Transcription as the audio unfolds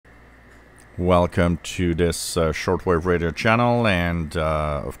Welcome to this shortwave radio channel, and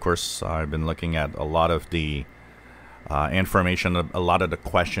of course I've been looking at a lot of the information, a lot of the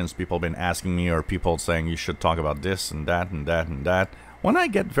questions people have been asking me, or people saying you should talk about this and that and that and that. One I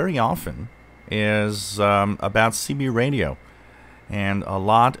get very often is about CB radio, and a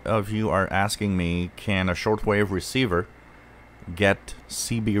lot of you are asking me, can a shortwave receiver get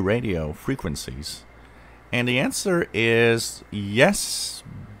CB radio frequencies? And the answer is yes,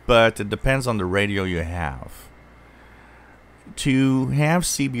 but it depends on the radio you have. To have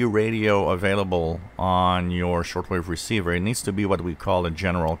CB radio available on your shortwave receiver, it needs to be what we call a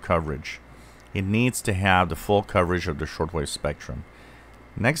general coverage. It needs to have the full coverage of the shortwave spectrum.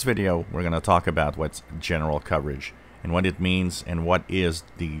 Next video, we're going to talk about what's general coverage and what it means and what is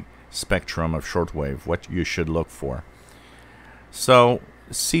the spectrum of shortwave, what you should look for. So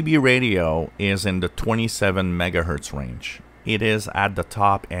CB radio is in the 27 megahertz range. It is at the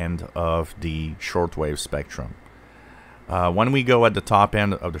top end of the shortwave spectrum. When we go at the top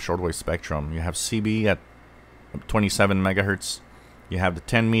end of the shortwave spectrum, you have CB at 27 megahertz. You have the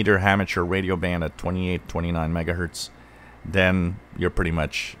 10-meter amateur radio band at 28, 29 megahertz. Then you're pretty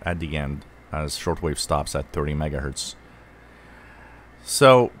much at the end as shortwave stops at 30 megahertz.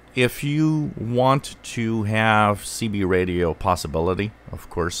 So if you want to have CB radio possibility, of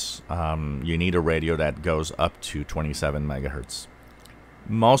course, you need a radio that goes up to 27 megahertz.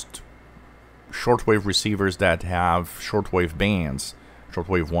 Most shortwave receivers that have shortwave bands,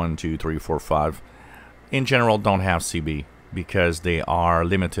 shortwave 1, 2, 3, 4, 5, in general don't have CB because they are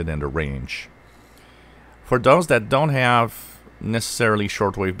limited in the range. For those that don't have necessarily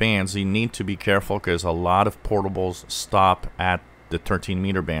shortwave bands, you need to be careful because a lot of portables stop at the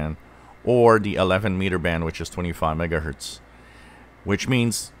 13-meter band or the 11-meter band, which is 25 megahertz, which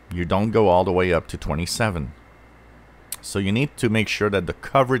means you don't go all the way up to 27. So you need to make sure that the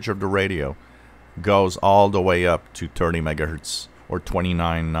coverage of the radio goes all the way up to 30 megahertz or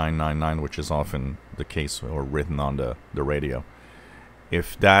 29,999, which is often the case or written on the radio.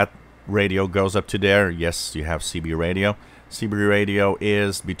 If that radio goes up to there, yes, you have CB radio. CB radio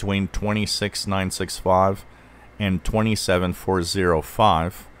is between 26,965 and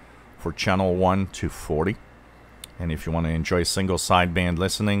 27,405 for channel 1 to 40. And if you want to enjoy single sideband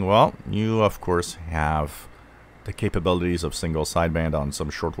listening, well, you of course have the capabilities of single sideband on some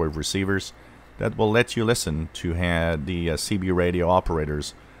shortwave receivers that will let you listen to the CB radio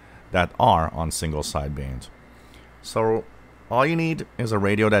operators that are on single sideband. So all you need is a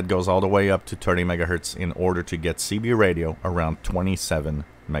radio that goes all the way up to 30 megahertz in order to get CB radio around 27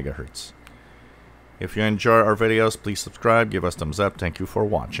 megahertz. If you enjoy our videos, please subscribe, give us thumbs up. Thank you for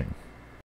watching.